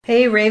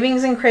Hey,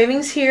 Ravings and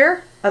Cravings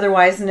here,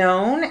 otherwise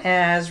known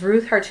as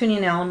Ruth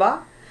Hartunian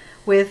Allenbaugh,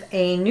 with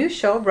a new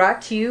show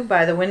brought to you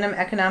by the Wyndham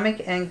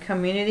Economic and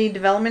Community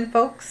Development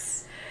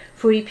folks,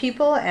 foodie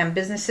people, and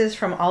businesses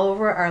from all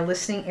over our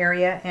listening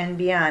area and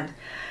beyond.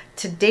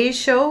 Today's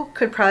show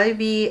could probably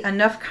be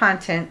enough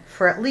content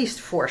for at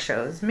least 4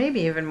 shows, maybe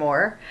even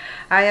more.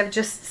 I have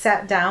just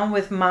sat down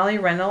with Molly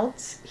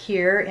Reynolds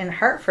here in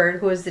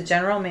Hartford, who is the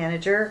general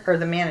manager, or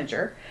the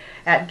manager,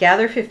 at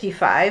Gather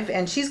 55,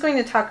 and she's going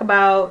to talk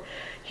about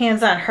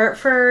Hands on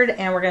Hartford,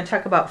 and we're going to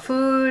talk about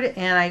food,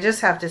 and I just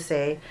have to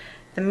say,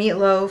 the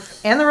meatloaf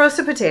and the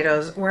roasted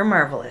potatoes were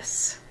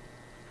marvelous.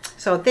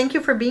 So thank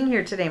you for being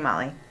here today,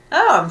 Molly.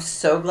 Oh, I'm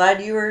so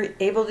glad you were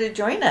able to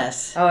join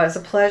us. Oh, it's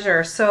a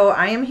pleasure. So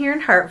I am here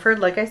in Hartford,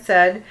 like I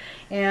said,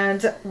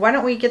 and why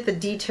don't we get the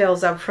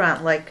details up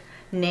front, like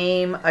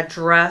name,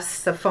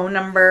 address, the phone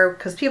number,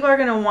 because people are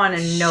going to want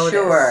to know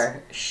this.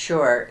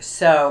 Sure.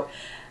 So,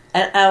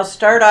 and I'll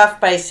start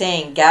off by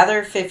saying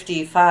Gather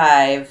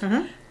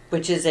 55,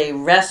 which is a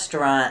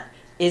restaurant,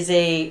 is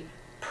a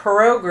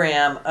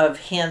program of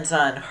Hands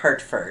on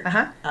Hartford,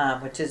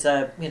 which is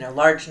a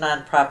large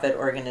nonprofit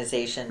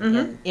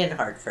organization in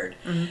Hartford.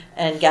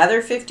 And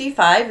Gather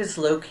 55 is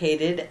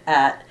located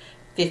at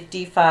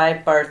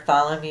 55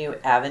 Bartholomew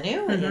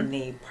Avenue in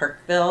the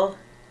Parkville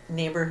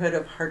neighborhood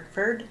of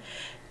Hartford.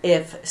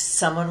 If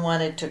someone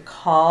wanted to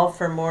call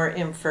for more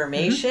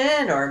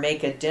information or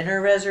make a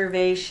dinner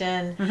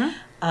reservation,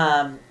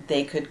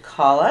 they could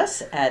call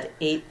us at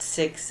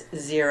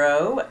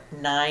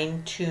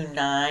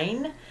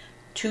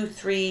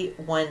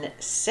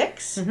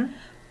 860-929-2316,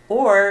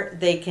 or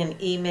they can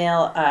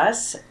email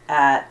us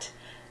at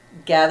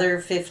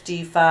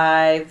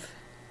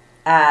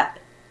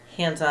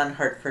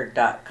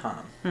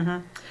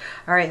gather55@handsonhartford.com.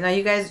 All right, now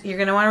you guys, you're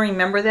going to want to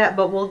remember that,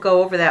 but we'll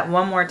go over that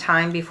one more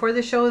time before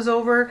the show is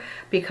over,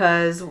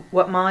 because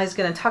what Molly's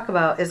going to talk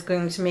about is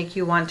going to make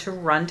you want to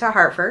run to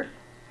Hartford,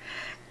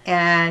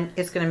 and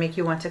it's going to make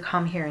you want to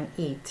come here and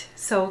eat.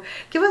 So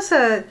give us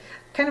a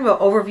kind of an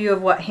overview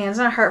of what Hands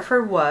on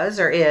Hartford was,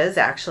 or is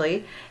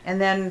actually, and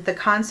then the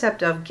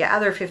concept of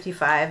Gather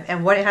 55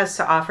 and what it has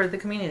to offer the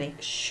community.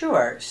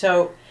 Sure.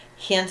 So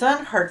Hands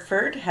on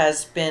Hartford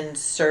has been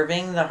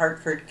serving the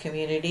Hartford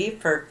community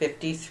for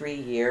 53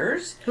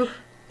 years.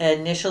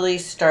 Initially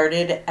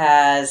started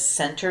as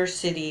Center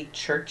City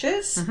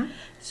Churches.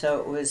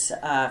 So it was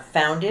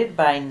founded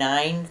by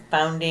 9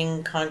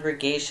 founding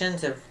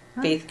congregations of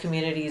faith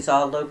communities,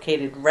 all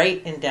located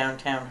right in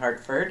downtown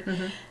Hartford.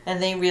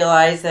 And they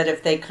realized that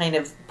if they kind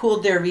of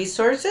pooled their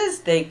resources,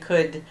 they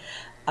could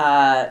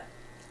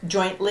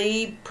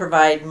jointly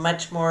provide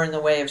much more in the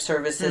way of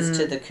services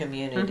to the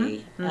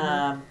community.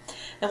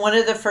 And one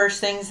of the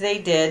first things they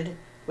did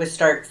was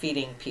start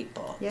feeding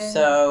people. Yay.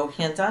 So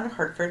Hands on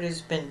Hartford has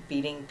been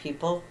feeding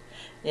people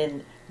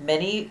in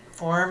many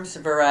forms,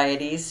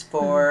 varieties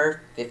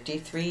for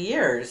 53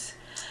 years.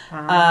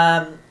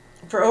 Wow.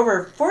 For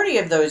over 40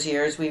 of those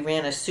years, we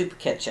ran a soup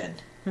kitchen,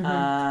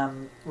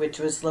 which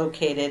was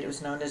located, it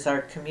was known as our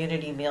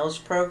Community Meals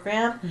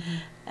Program,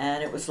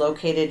 and it was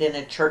located in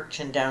a church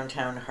in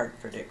downtown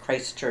Hartford at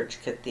Christ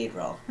Church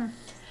Cathedral.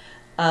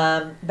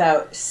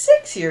 About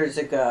 6 years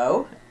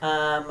ago,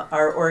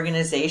 our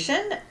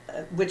organization,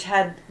 we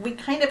kind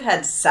of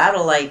had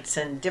satellites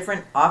and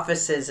different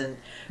offices and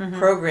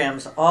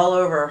programs all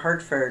over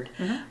Hartford.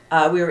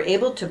 We were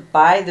able to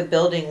buy the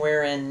building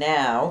we're in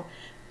now,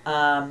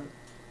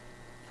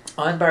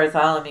 on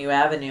Bartholomew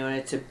Avenue, and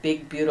it's a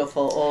big,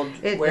 beautiful old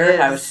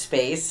warehouse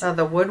space.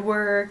 The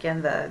woodwork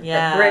and the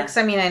bricks.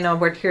 I mean, I know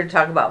we're here to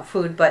talk about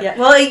food, but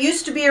well, it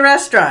used to be a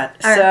restaurant.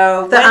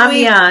 So the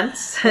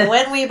ambiance.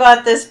 When we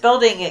bought this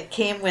building, it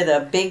came with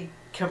a big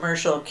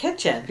commercial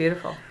kitchen.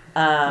 Beautiful.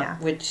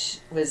 Which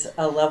was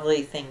a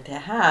lovely thing to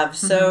have.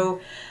 So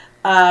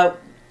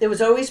it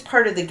was always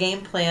part of the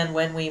game plan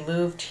when we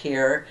moved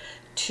here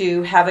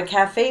to have a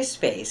cafe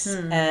space.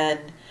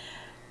 And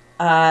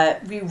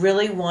we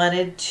really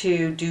wanted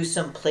to do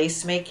some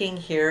placemaking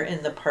here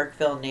in the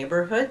Parkville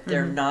neighborhood.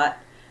 There are not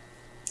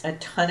a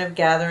ton of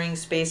gathering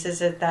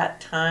spaces at that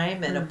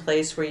time, and a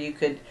place where you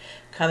could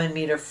come and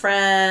meet a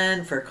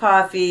friend for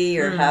coffee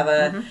or have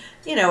a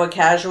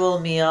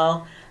casual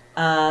meal,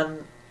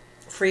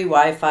 free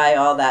Wi-Fi,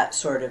 all that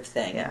sort of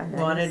thing. Yeah,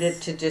 nice. Wanted it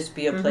to just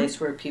be a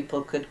place where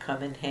people could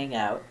come and hang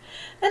out.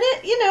 And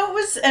it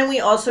was, and we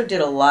also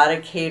did a lot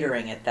of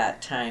catering at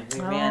that time.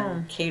 We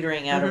ran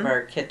catering out of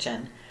our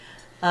kitchen.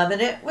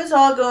 And it was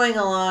all going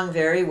along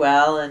very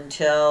well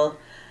until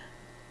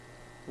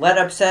what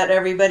upset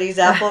everybody's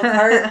apple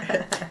cart?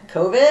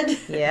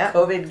 COVID. Yeah.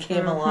 COVID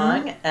came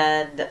along,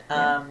 and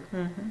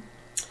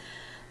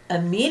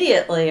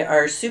immediately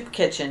our soup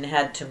kitchen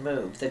had to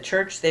move. The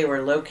church they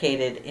were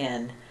located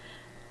in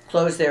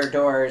closed their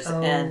doors,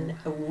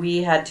 and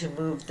we had to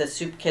move the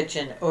soup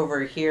kitchen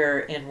over here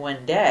in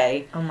one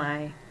day. Oh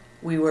my.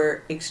 We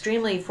were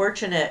extremely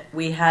fortunate.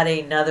 We had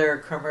another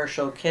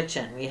commercial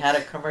kitchen. We had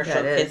a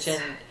commercial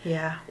kitchen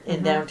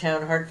in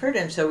downtown Hartford,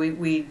 and so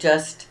we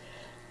just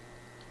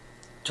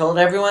told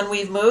everyone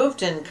we've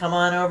moved and come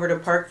on over to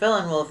Parkville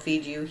and we'll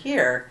feed you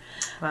here.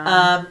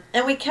 Wow.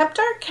 And we kept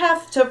our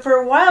cafe. So for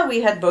a while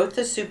we had both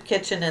the soup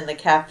kitchen and the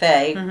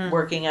cafe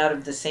working out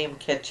of the same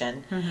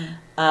kitchen.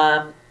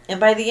 And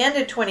by the end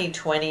of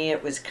 2020,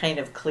 it was kind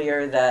of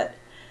clear that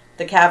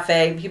the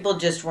cafe, people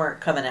just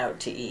weren't coming out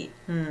to eat.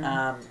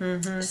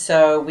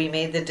 So we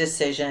made the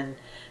decision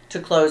to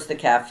close the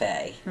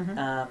cafe,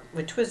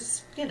 which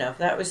was,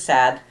 that was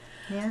sad.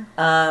 Yeah.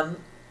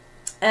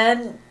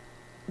 And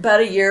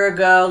about a year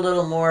ago, a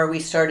little more, we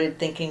started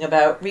thinking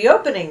about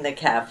reopening the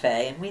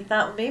cafe. And we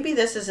thought, well, maybe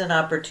this is an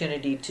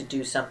opportunity to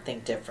do something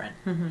different.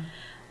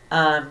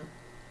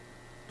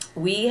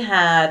 We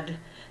had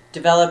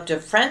developed a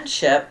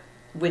friendship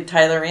with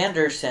Tyler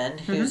Anderson,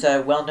 who's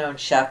a well-known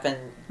chef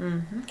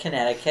in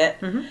Connecticut.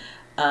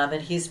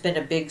 And he's been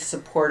a big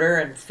supporter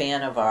and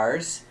fan of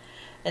ours.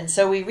 And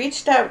so we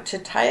reached out to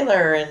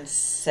Tyler and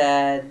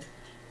said,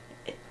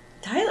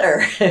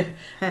 Tyler,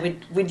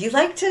 would you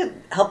like to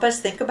help us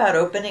think about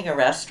opening a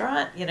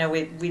restaurant?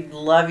 We'd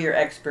love your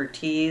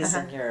expertise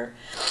and your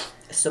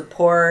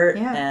support.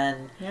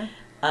 And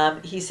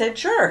he said,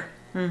 sure.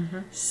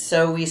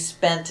 So we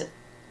spent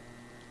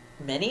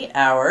many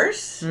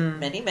hours,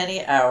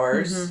 many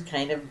hours,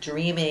 kind of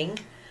dreaming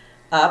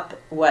up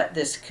what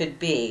this could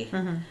be.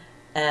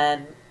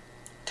 And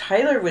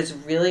Tyler was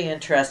really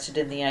interested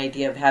in the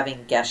idea of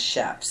having guest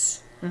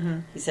chefs.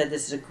 He said,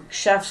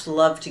 chefs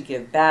love to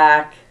give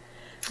back.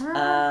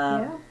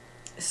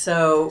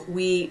 So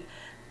we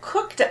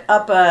cooked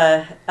up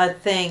a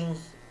thing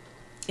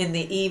in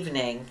the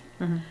evening.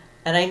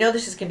 And I know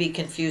this is going to be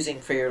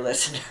confusing for your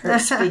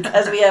listeners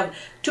because we have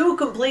two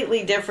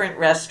completely different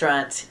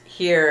restaurants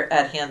here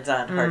at Hands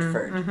On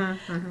Hartford.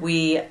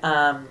 We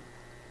have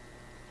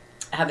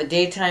a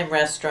daytime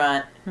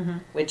restaurant,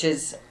 which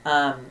is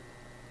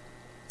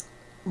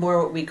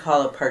more what we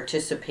call a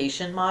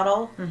participation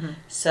model.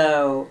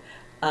 So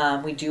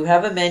we do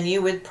have a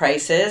menu with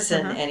prices,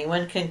 and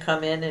anyone can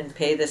come in and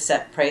pay the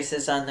set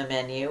prices on the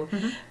menu.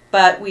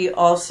 But we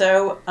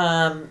also,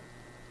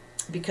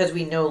 because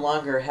we no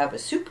longer have a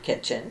soup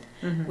kitchen,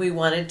 we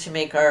wanted to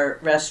make our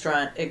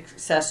restaurant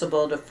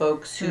accessible to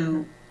folks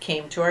who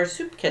came to our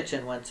soup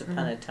kitchen once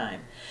upon a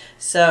time.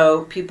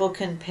 So people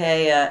can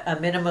pay a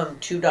minimum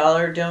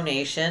 $2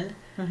 donation,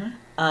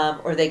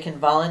 or they can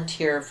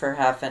volunteer for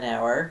half an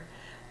hour,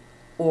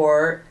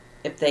 or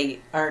if they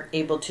aren't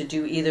able to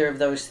do either of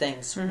those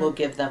things, we'll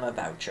give them a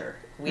voucher.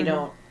 We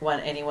don't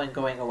want anyone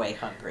going away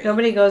hungry.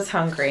 Nobody goes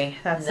hungry.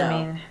 That's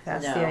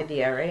the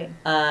idea, right?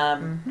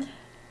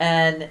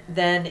 And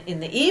then in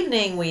the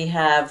evening, we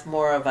have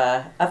more of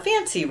a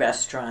fancy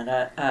restaurant,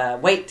 a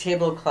white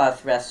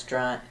tablecloth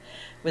restaurant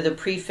with a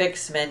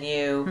prefix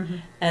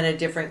menu and a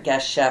different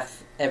guest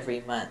chef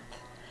every month.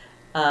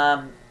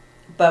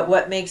 But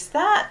what makes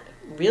that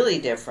really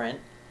different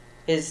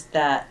is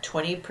that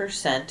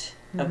 20%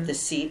 of the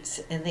seats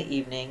in the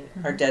evening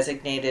are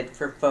designated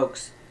for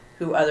folks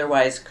who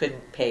otherwise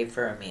couldn't pay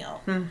for a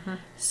meal.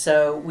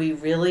 So we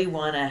really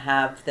want to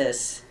have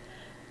this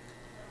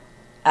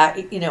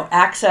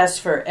access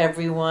for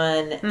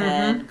everyone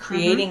and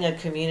creating a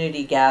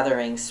community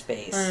gathering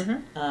space.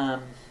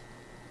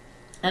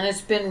 And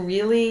it's been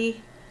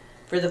really,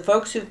 for the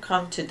folks who've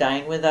come to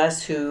dine with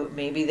us who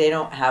maybe they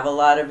don't have a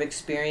lot of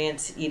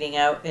experience eating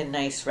out in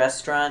nice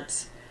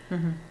restaurants,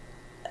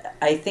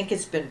 I think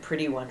it's been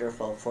pretty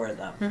wonderful for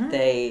them.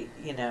 They,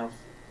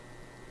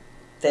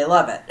 they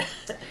love it.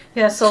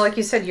 Yeah, so like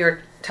you said,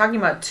 you're talking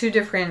about two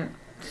different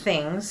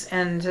things,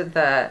 and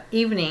the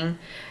evening,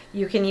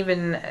 you can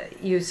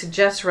you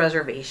suggest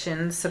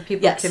reservations so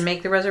people can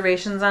make the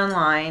reservations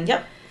online.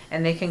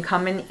 And they can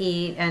come and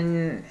eat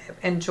and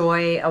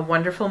enjoy a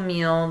wonderful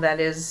meal that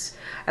is,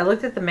 I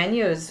looked at the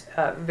menu, is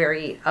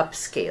very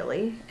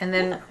upscaley. And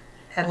then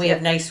and we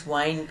have nice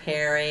wine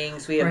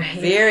pairings. We have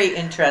very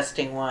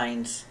interesting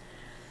wines.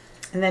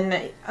 And then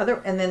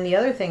the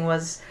other thing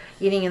was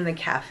eating in the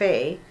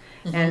cafe,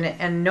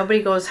 and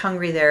nobody goes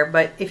hungry there.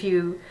 But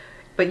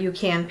you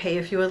can pay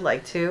if you would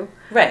like to.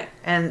 Right.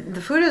 And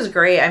the food is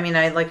great. I mean,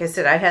 like I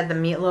said, I had the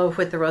meatloaf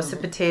with the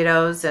roasted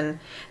potatoes, and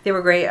they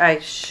were great. I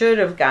should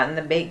have gotten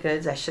the baked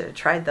goods. I should have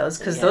tried those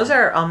because those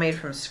are all made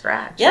from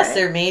scratch. Yes,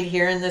 they're made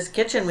here in this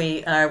kitchen.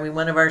 We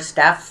one of our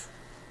staff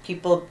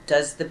people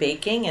does the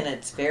baking, and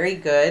it's very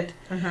good.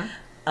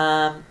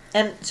 And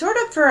sort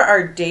of for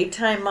our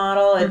daytime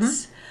model,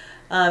 it's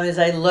as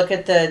I look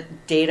at the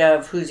data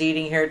of who's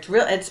eating here,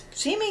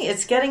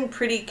 it's getting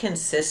pretty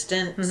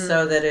consistent,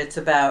 so that it's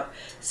about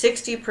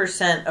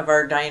 60% of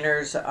our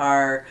diners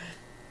are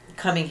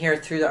coming here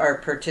through our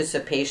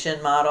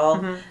participation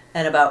model,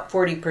 and about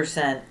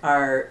 40%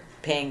 are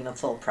paying the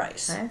full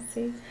price. I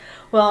see.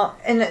 Well,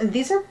 and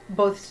these are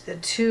both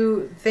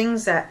two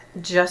things that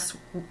just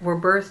were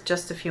birthed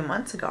just a few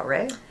months ago,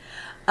 right?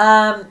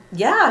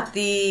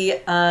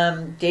 The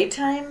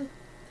daytime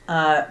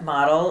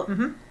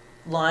model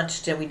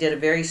launched, and we did a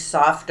very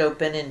soft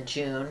open in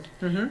June.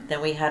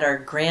 Then we had our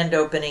grand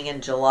opening in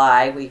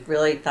July. We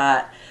really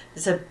thought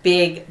this is a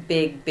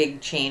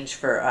big change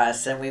for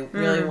us, and we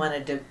really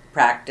wanted to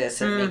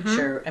practice and make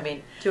sure,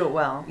 do it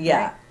well.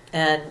 Yeah. Right?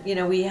 And,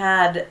 we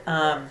had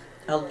a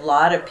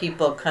lot of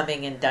people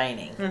coming and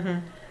dining.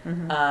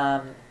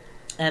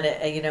 And,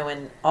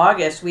 in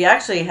August, we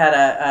actually had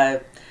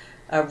a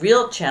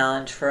real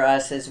challenge for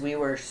us as we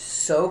were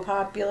so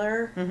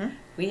popular.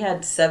 We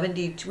had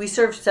we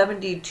served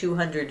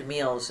 7,200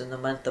 meals in the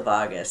month of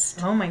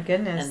August. Oh my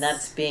goodness. And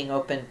that's being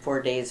open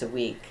 4 days a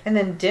week. And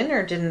then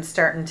dinner didn't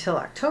start until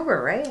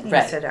October, right? You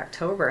Right. said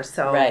October.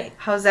 So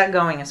how's that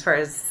going as far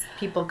as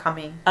people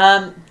coming?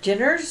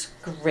 Dinner's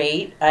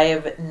great. I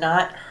have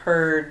not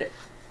heard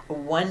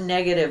one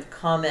negative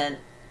comment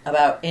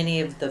about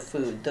any of the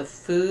food. The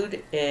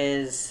food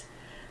is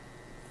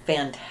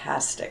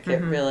fantastic.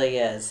 It really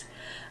is.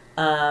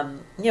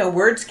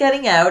 Word's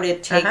getting out.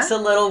 It takes a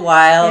little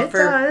while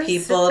for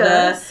people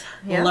to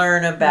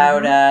learn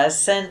about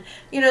us. And,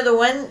 the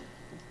one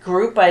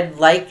group I'd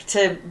like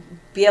to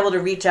be able to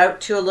reach out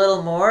to a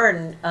little more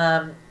and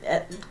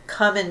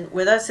come in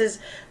with us is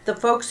the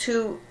folks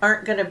who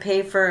aren't going to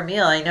pay for a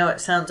meal. I know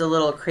it sounds a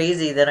little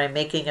crazy that I'm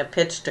making a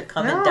pitch to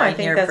come and dine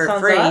here for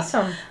free.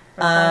 Awesome.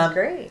 That sounds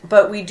great.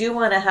 But we do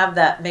want to have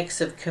that mix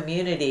of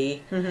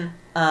community. And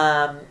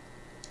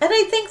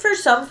I think for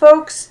some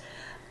folks,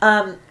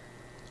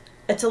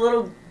 it's a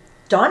little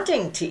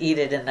daunting to eat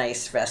at a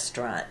nice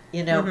restaurant.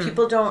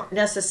 People don't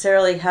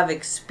necessarily have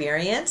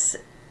experience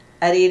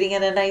at eating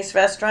at a nice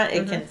restaurant.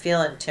 It can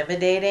feel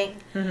intimidating.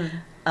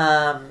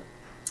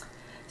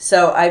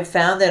 So I've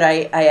found that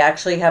I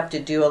actually have to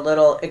do a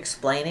little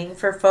explaining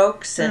for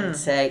folks and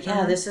say,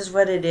 this is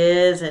what it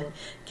is, and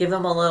give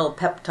them a little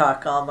pep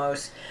talk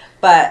almost.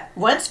 But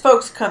once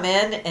folks come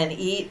in and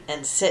eat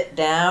and sit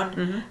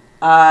down,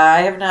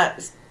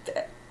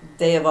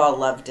 they have all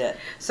loved it.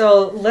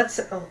 So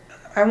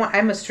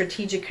I'm a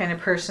strategic kind of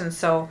person,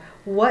 so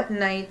what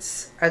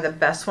nights are the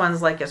best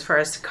ones, like as far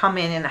as to come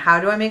in, and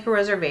how do I make a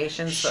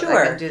reservation so that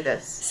I can do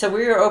this? So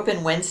we are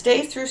open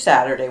Wednesday through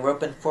Saturday. We're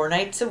open 4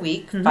 nights a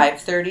week,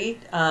 5:30.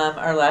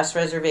 Our last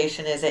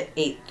reservation is at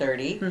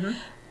 8:30.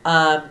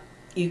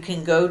 You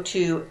can go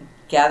to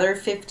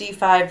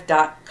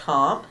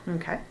gather55.com.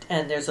 Okay.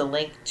 And there's a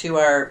link to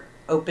our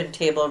Open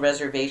Table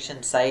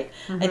reservation site.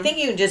 I think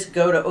you can just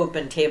go to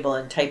Open Table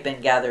and type in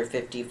Gather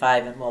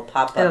 55 and we'll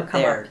pop up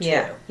there too.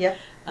 Yeah. Yep.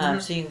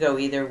 So you can go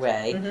either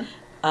way.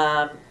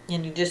 And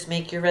you just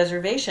make your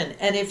reservation.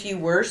 And if you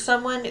were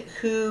someone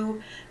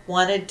who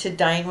wanted to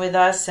dine with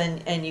us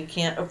and you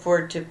can't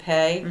afford to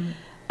pay,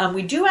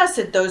 we do ask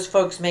that those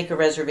folks make a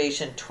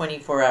reservation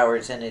 24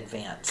 hours in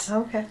advance.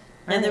 Okay.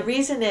 And the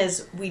reason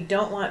is we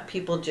don't want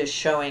people just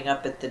showing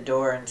up at the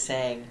door and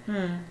saying,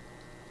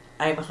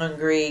 I'm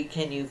hungry,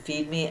 can you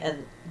feed me?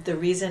 And the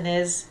reason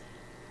is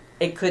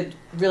it could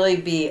really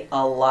be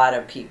a lot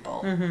of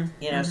people.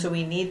 So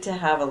we need to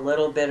have a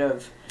little bit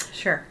of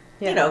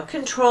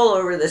control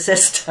over the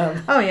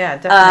system. Oh yeah,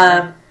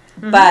 definitely.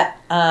 But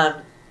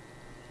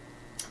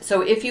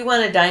so if you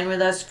want to dine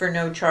with us for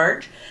no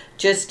charge,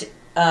 just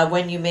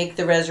when you make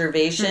the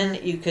reservation,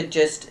 you could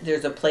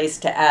there's a place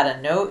to add a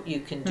note.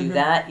 You can do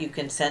that. You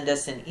can send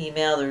us an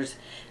email. There's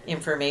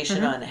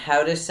information on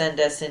how to send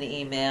us an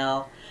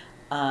email.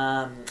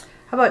 How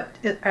about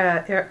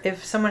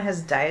if someone has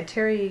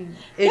dietary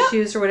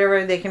issues or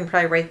whatever, they can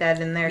probably write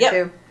that in there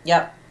too?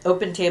 Yep.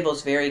 Open Table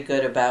is very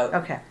good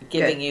about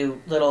giving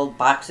you little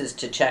boxes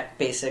to check,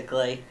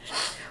 basically.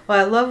 Well,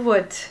 I love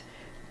what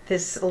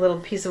this little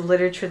piece of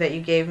literature that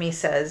you gave me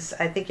says.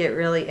 I think it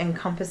really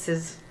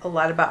encompasses a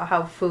lot about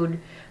how food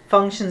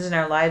functions in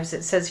our lives.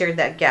 It says here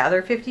that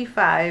Gather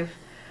 55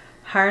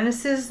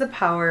 harnesses the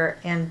power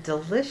and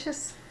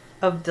delicious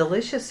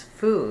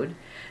food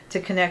to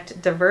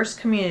connect diverse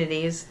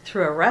communities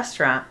through a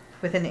restaurant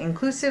with an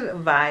inclusive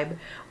vibe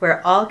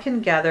where all can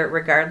gather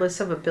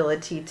regardless of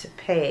ability to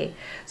pay.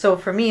 So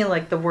for me,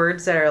 like the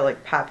words that are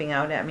like popping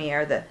out at me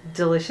are the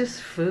delicious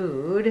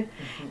food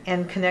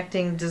and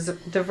connecting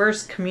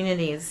diverse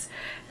communities.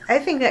 I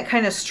think that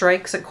kind of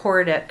strikes a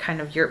chord at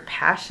kind of your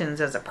passions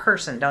as a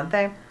person, don't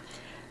they?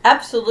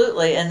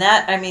 Absolutely. And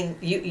that,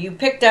 you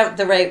picked out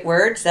the right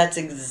words. That's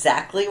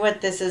exactly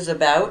what this is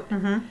about.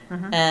 And,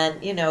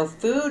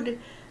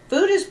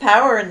 food is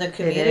power in the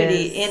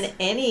community, in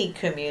any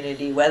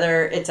community,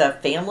 whether it's a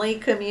family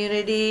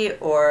community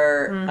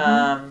or,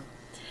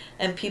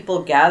 and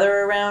people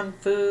gather around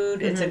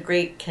food. It's a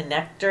great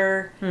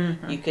connector.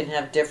 You can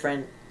have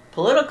different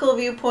political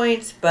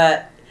viewpoints,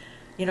 but,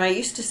 I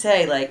used to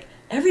say, like,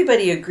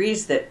 everybody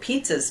agrees that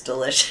pizza's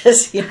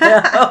delicious,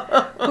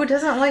 Who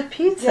doesn't like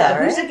pizza,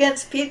 right? Who's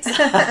against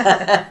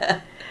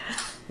pizza?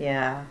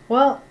 Yeah.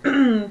 Well,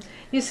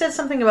 you said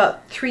something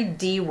about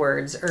 3D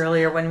words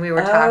earlier when we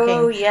were talking.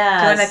 Oh, yeah.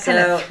 Do you want to kind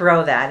of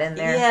throw that in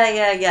there?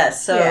 Yeah.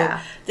 So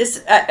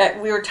this,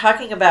 we were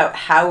talking about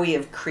how we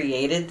have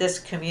created this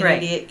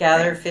community at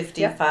Gather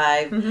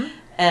 55.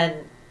 And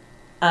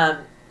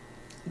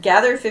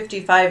Gather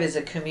 55 is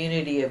a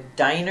community of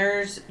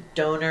diners,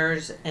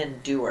 donors,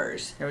 and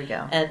doers. There we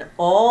go. And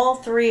all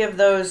three of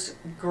those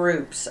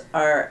groups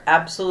are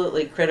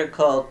absolutely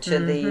critical to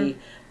the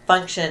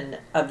function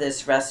of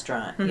this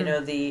restaurant. You know,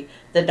 the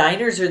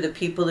diners are the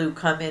people who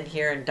come in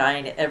here and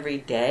dine every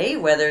day,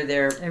 whether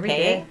they're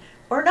paying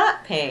or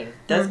not paying.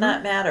 Does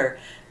not matter.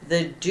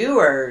 The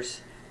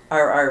doers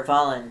are our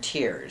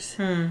volunteers.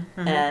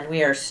 And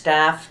we are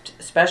staffed,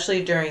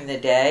 especially during the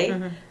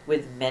day,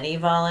 with many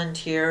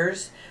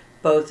volunteers,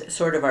 both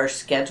sort of our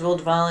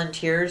scheduled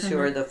volunteers who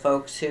are the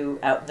folks who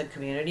out in the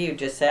community who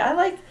just say, I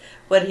like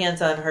what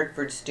Hands on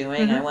Hartford's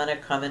doing. I want to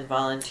come and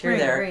volunteer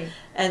there. Right.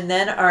 And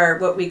then our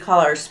what we call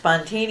our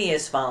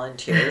spontaneous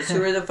volunteers,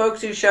 who are the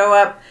folks who show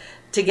up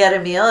to get a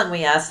meal and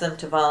we ask them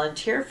to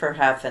volunteer for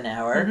half an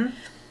hour.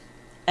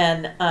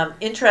 And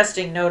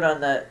interesting note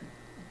on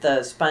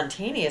the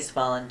spontaneous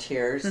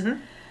volunteers,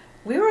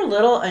 we were a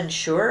little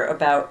unsure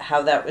about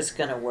how that was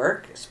going to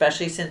work,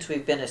 especially since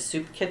we've been a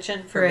soup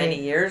kitchen for many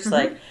years.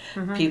 Like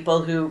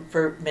people who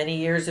for many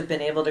years have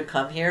been able to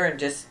come here and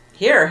just,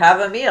 here, have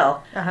a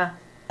meal.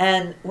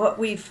 And what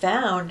we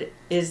found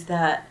is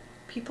that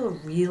people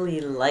really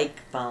like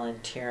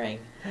volunteering.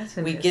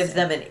 We give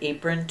them an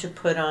apron to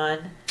put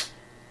on,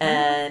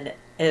 and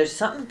there's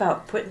something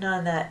about putting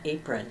on that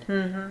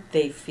apron.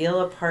 They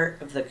feel a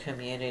part of the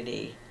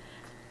community.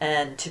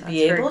 And to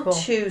be able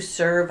to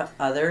serve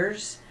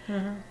others,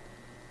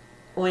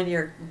 when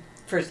you're,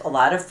 for a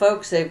lot of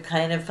folks, they've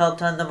kind of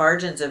felt on the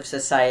margins of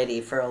society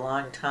for a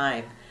long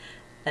time.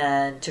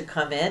 And to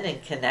come in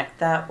and connect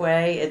that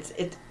way,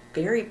 it's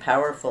very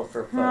powerful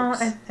for folks.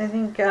 Well, I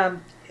think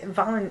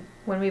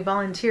when we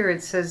volunteer,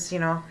 it says, you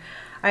know,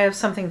 I have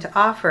something to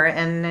offer,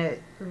 and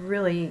it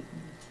really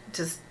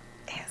just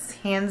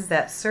hands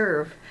that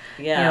serve.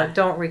 You know,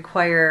 don't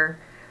require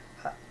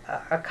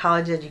a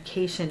college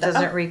education. It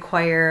doesn't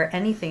require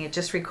anything. It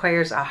just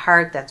requires a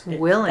heart that's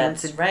willing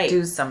to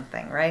do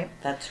something, right?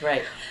 That's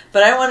right.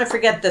 But I don't want to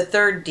forget the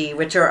third D,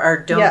 which are our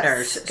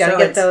donors. Yes, gotta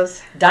get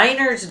those.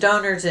 Diners,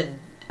 donors, and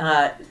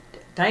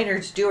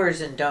diners, doers,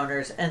 and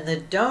donors. And the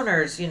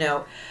donors, you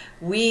know,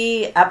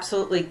 we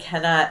absolutely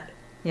cannot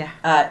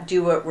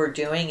do what we're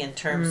doing in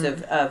terms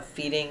of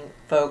feeding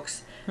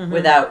folks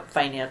without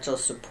financial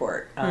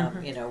support.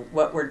 You know,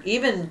 what we're,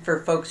 even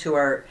for folks who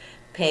are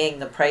paying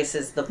the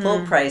prices, the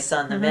full price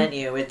on the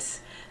menu, it's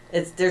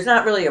there's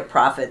not really a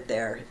profit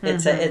there.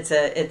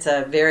 It's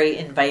a very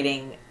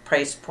inviting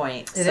price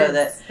point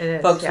that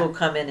folks will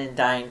come in and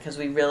dine, because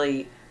we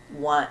really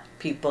want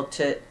people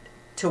to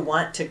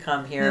want to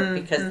come here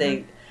because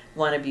they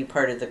want to be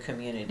part of the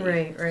community.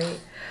 Right.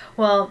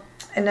 Well,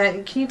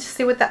 and can you just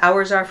say what the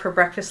hours are for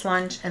breakfast,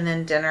 lunch, and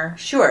then dinner?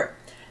 Sure.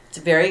 It's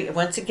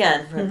once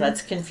again,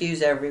 let's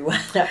confuse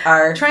everyone.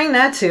 Trying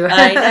not to.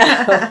 I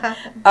know.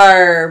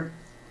 Our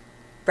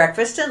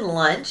breakfast and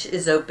lunch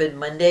is open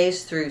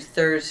Mondays through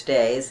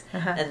Thursdays,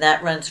 and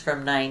that runs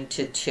from 9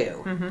 to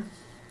 2.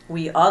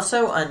 We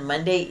also, on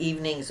Monday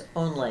evenings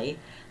only,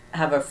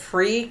 have a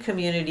free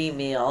community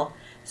meal,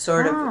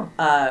 sort of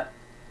a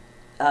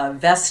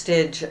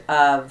vestige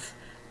of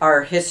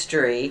our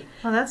history.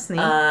 Oh, that's neat.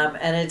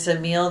 And it's a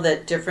meal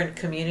that different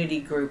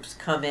community groups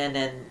come in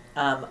and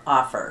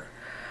offer.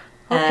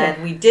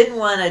 And we didn't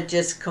want to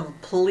just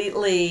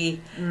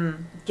completely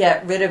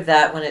get rid of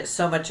that when it's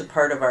so much a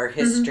part of our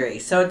history.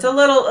 So it's a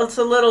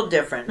little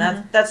different.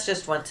 That's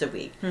just once a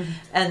week.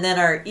 And then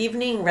our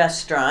evening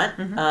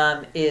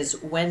restaurant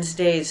is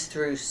Wednesdays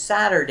through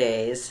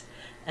Saturdays,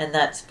 and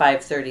that's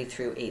 5:30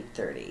 through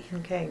 8:30.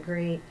 Okay,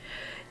 great.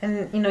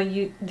 And you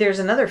know, there's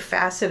another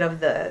facet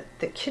of the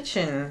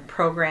kitchen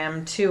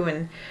program too,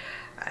 and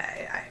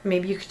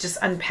maybe you could just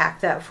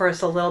unpack that for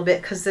us a little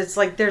bit, because it's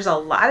like there's a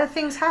lot of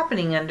things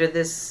happening under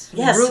this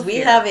roof we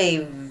here. have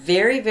a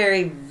very,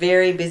 very,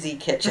 very busy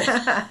kitchen.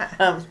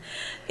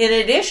 In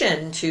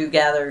addition to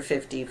Gather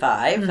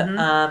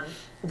 55,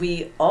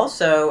 we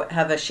also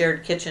have a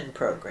shared kitchen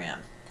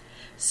program.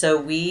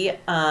 So we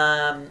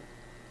are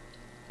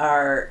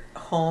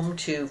home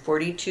to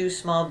 42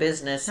 small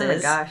businesses. Oh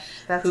my gosh,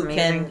 that's who amazing.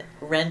 Can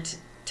rent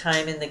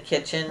time in the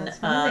kitchen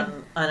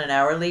on an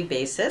hourly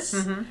basis.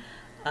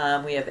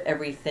 We have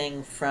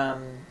everything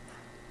from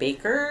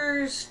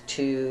bakers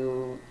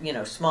to, you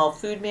know, small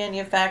food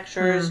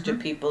manufacturers to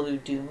people who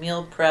do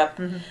meal prep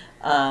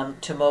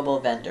to mobile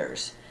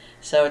vendors.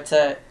 So it's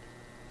a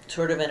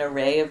sort of an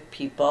array of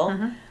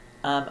people.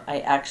 I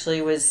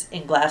actually was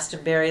in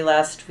Glastonbury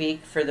last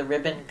week for the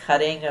ribbon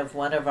cutting of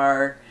one of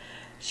our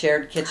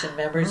shared kitchen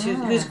members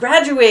who's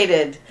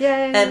graduated.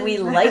 Yay. And we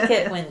like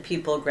it when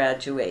people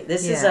graduate.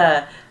 This is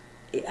I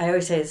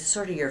always say it's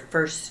sort of your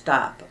first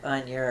stop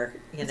on your,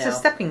 it's a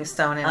stepping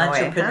stone in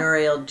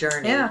entrepreneurial a way,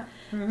 journey.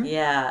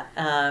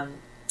 Yeah.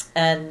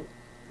 And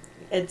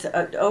it's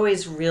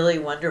always really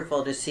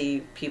wonderful to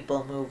see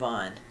people move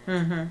on.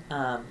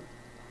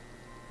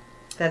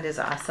 That is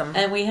awesome.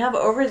 And we have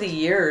over the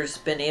years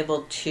been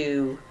able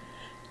to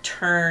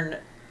turn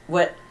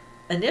what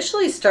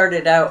initially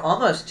started out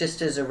almost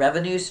just as a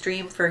revenue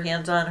stream for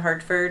Hands on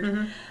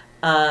Hartford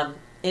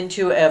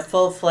into a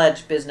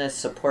full-fledged business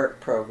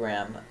support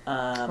program.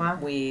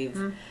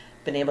 We've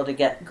been able to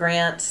get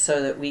grants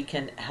so that we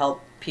can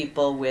help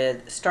people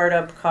with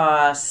startup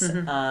costs.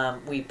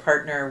 We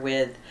partner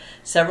with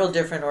several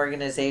different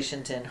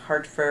organizations in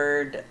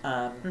Hartford,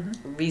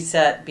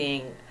 Reset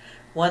being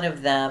one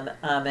of them,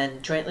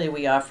 and jointly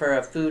we offer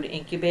a food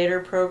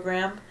incubator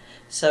program.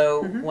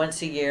 So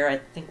once a year, I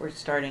think we're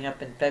starting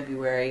up in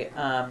February,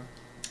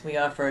 we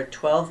offer a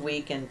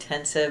 12-week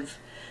intensive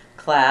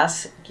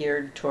class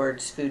geared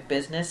towards food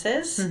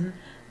businesses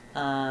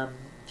to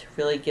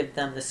really give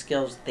them the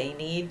skills they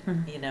need.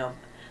 You know,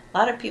 a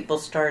lot of people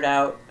start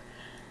out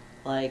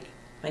like,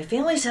 my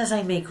family says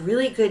I make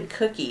really good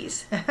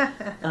cookies,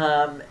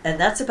 and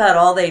that's about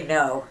all they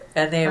know.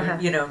 And they,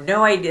 you know,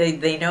 no idea.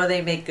 They know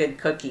they make good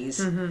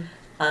cookies.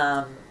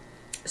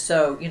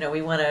 So, you know,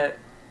 we want to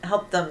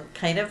help them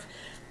kind of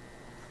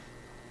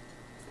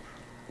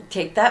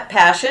take that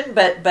passion,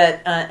 but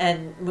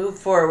and move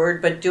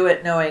forward, but do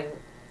it knowing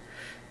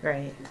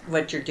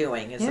what you're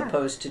doing, as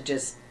opposed to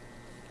just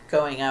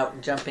going out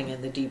and jumping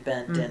in the deep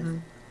end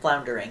and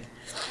floundering.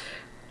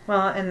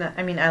 Well, and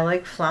I mean, I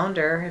like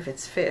flounder if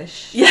it's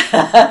fish. Yeah.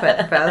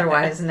 but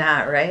otherwise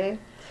not, right?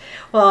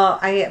 Well,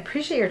 I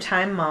appreciate your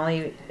time,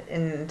 Molly,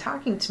 in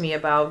talking to me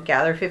about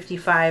Gather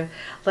 55.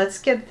 Let's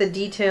get the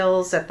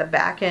details at the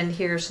back end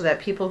here so that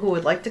people who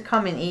would like to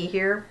come and eat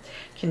here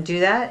can do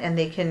that, and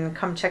they can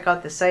come check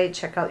out the site,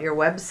 check out your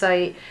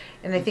website.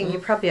 And I think you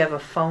probably have a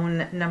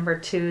phone number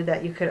too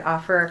that you could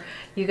offer.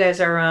 You guys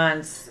are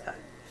on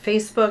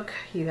Facebook,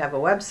 you have a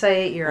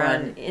website, you're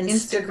on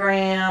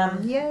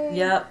Instagram.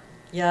 Yay.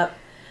 Yep.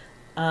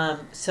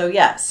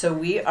 So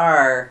we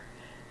are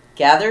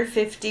Gather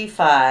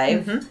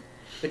 55,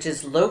 which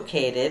is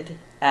located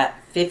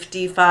at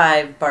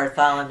 55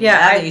 Bartholomew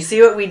Avenue. You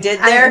see what we did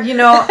there?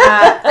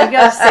 I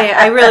gotta say,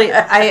 I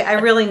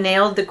really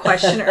nailed the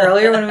question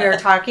earlier when we were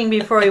talking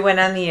before we went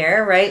on the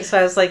air, right? So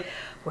I was like,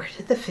 where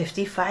did the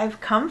 55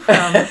 come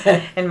from?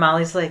 And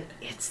Molly's like,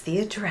 it's the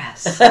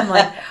address. I'm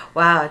like,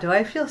 wow, do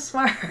I feel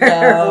smart?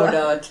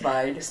 No, it's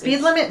fine.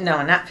 Speed limit?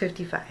 No, not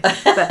 55. But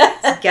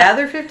it's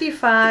Gather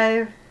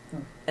 55.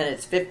 And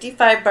it's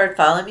 55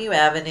 Bartholomew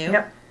Avenue.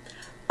 Yep.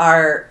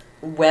 Our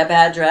web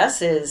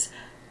address is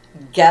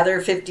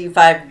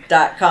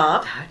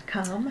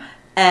gather55.com.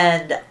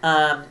 And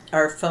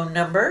our phone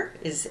number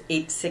is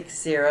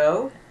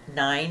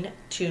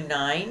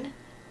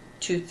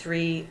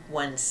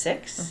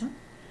 860-929-2316.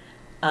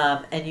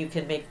 And you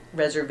can make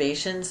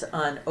reservations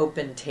on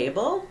Open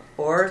Table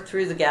or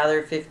through the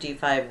Gather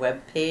 55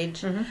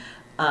 webpage.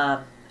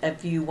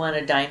 If you want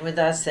to dine with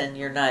us and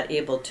you're not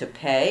able to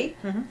pay,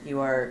 you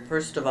are,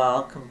 first of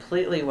all,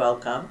 completely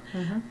welcome.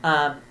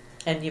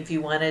 And if you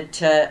wanted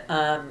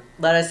to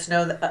let us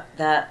know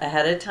that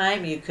ahead of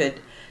time, you could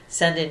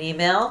send an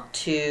email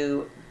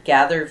to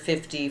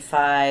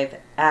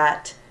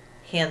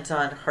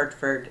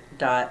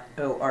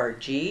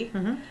gather55@handsonhartford.org.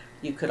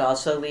 You could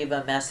also leave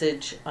a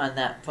message on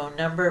that phone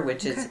number,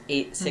 which is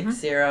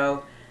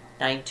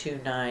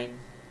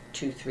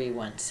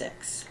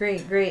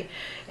 860-929-2316. Great.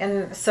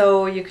 And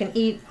so you can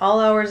eat all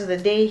hours of the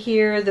day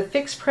here. The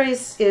fixed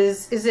price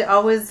is it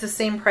always the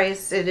same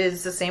price? It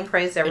is the same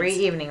price every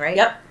evening, right?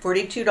 Yep,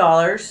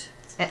 $42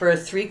 for a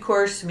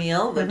 3-course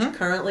meal, which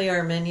currently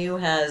our menu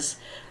has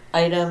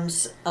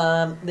items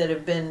that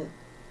have been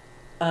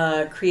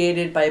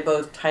created by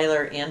both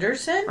Tyler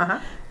Anderson,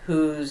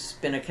 who's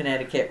been a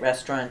Connecticut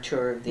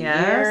Restaurateur of the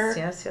Year,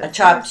 a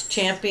Chopped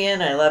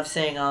Champion. I love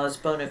saying all his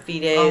bona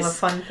fides. All the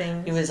fun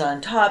things. He was on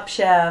Top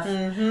Chef.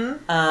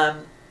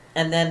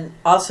 And then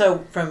also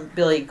from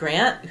Billy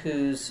Grant,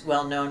 who's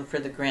well known for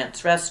the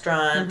Grant's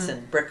Restaurants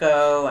and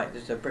Bricko.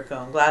 There's a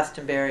Bricko in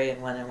Glastonbury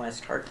and one in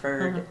West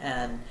Hartford.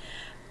 And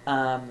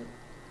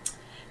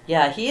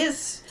he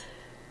has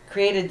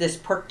created this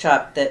pork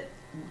chop that,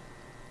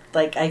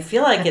 like, I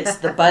feel like it's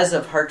the buzz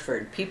of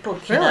Hartford. People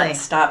cannot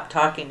stop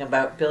talking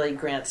about Billy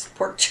Grant's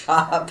pork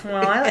chop.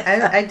 Well,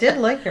 I did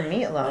like your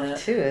meatloaf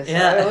too, so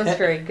it was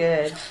very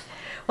good.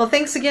 Well,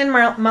 thanks again,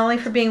 Molly,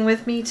 for being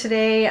with me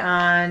today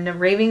on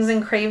Ravings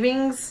and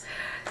Cravings.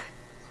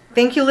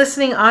 Thank you,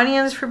 listening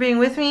audience, for being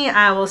with me.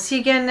 I will see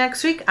you again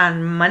next week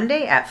on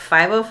Monday at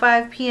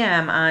 5:05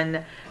 p.m.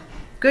 on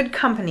Good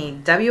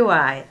Company,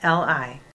 WILI.